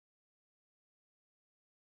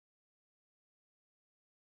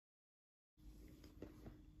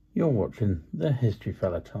You're watching the History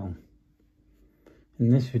Fellowton.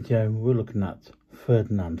 In this video we're looking at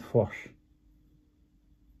Ferdinand Foch.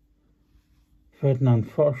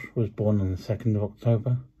 Ferdinand Foch was born on the 2nd of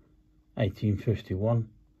October 1851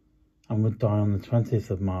 and would die on the 20th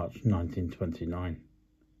of March 1929.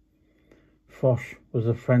 Foch was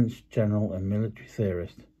a French general and military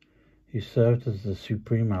theorist who served as the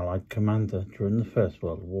Supreme Allied Commander during the First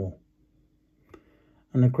World War.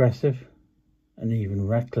 An aggressive and even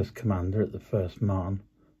reckless commander at the First Marne,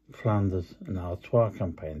 Flanders and Artois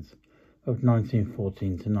campaigns of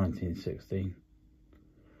 1914 to 1916.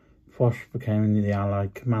 Foch became the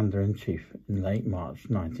Allied Commander-in-Chief in late March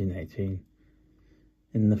 1918,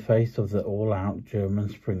 in the face of the all-out German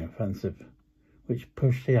spring offensive, which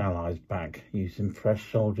pushed the Allies back using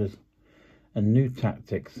fresh soldiers and new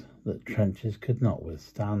tactics that trenches could not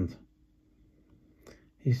withstand.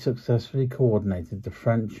 He successfully coordinated the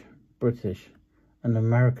French, British and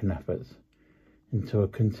American efforts into a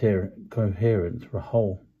coherent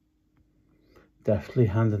whole, deftly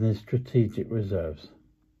handling his strategic reserves.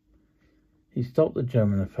 He stopped the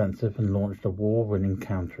German offensive and launched a war-winning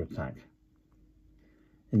counterattack.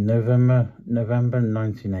 In November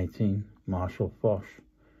 1918, Marshal Foch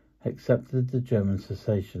accepted the German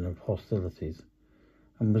cessation of hostilities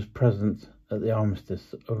and was present at the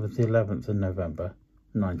armistice of the 11th of November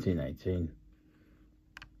 1918.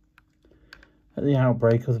 At the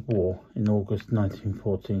outbreak of the war in August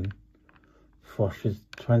 1914, Foch's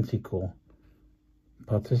 20 Corps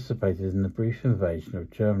participated in the brief invasion of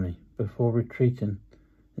Germany before retreating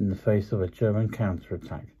in the face of a German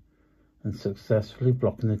counterattack and successfully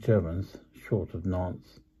blocking the Germans short of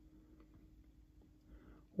Nantes.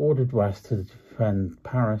 Ordered west to defend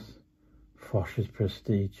Paris, Foch's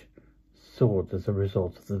prestige soared as a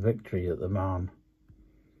result of the victory at the Marne,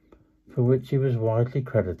 for which he was widely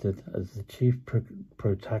credited as the chief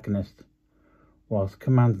protagonist whilst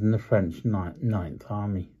commanding the French Ninth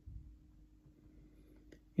Army.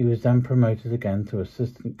 He was then promoted again to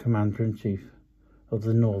Assistant Commander-in-Chief of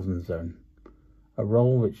the Northern Zone, a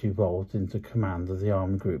role which evolved into command of the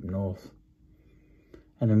Army Group North,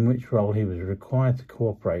 and in which role he was required to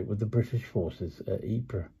cooperate with the British forces at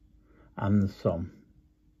Ypres and the Somme.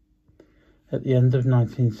 At the end of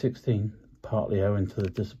 1916, partly owing to the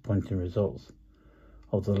disappointing results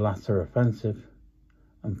of the latter offensive,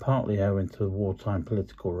 and partly owing to the wartime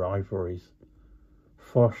political rivalries,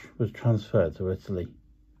 Foch was transferred to Italy.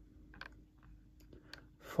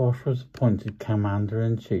 Foch was appointed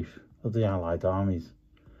Commander-in-Chief of the Allied armies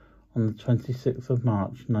on the 26th of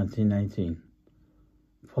March 1918,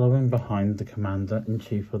 following behind the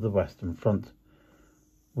Commander-in-Chief of the Western Front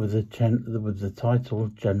with the title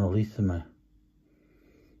Generalissimo.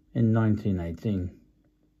 In 1918,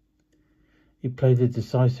 he played a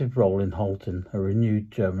decisive role in halting a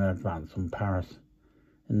renewed German advance on Paris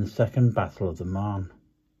in the Second Battle of the Marne,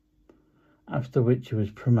 after which he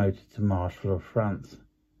was promoted to Marshal of France.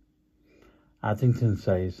 Addington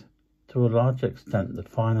says, to a large extent the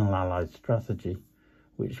final Allied strategy,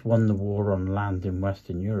 which won the war on land in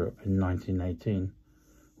Western Europe in 1918,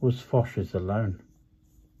 was Foch's alone.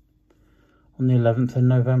 On the 11th of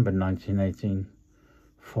November 1918,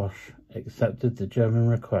 Foch accepted the German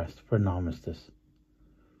request for an armistice.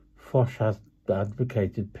 Foch had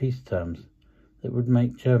advocated peace terms that would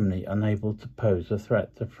make Germany unable to pose a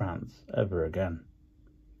threat to France ever again.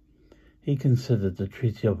 He considered the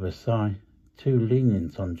Treaty of Versailles too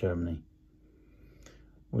lenient on Germany.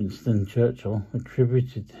 Winston Churchill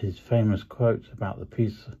attributed his famous quote about the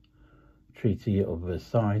peace Treaty of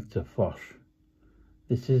Versailles to Foch.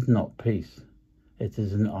 "This is not peace. It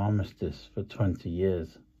is an armistice for 20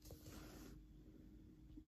 years.